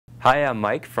Hi, I'm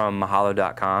Mike from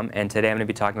Mahalo.com, and today I'm going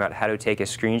to be talking about how to take a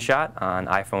screenshot on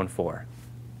iPhone 4.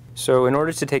 So in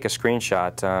order to take a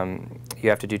screenshot, you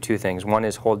have to do two things. One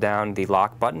is hold down the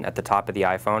lock button at the top of the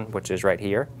iPhone, which is right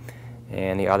here,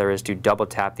 and the other is to double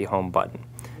tap the home button.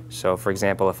 So for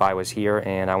example, if I was here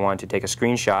and I wanted to take a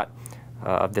screenshot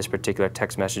of this particular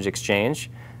text message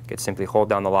exchange, I could simply hold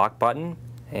down the lock button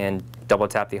and double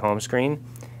tap the home screen,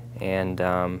 and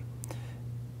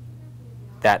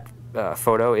that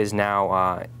photo is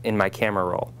now in my camera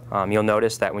roll. You'll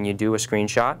notice that when you do a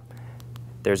screenshot,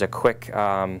 there's a quick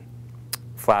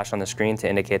flash on the screen to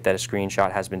indicate that a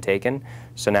screenshot has been taken.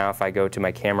 So now if I go to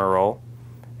my camera roll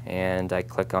and I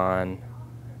click on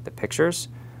the pictures,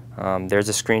 there's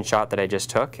a screenshot that I just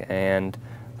took and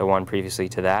the one previously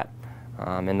to that.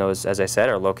 And those, as I said,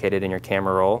 are located in your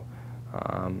camera roll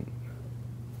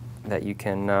that you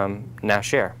can now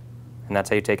share. And that's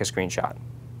how you take a screenshot.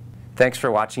 Thanks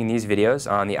for watching these videos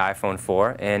on the iPhone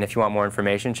 4, and if you want more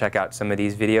information, check out some of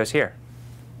these videos here.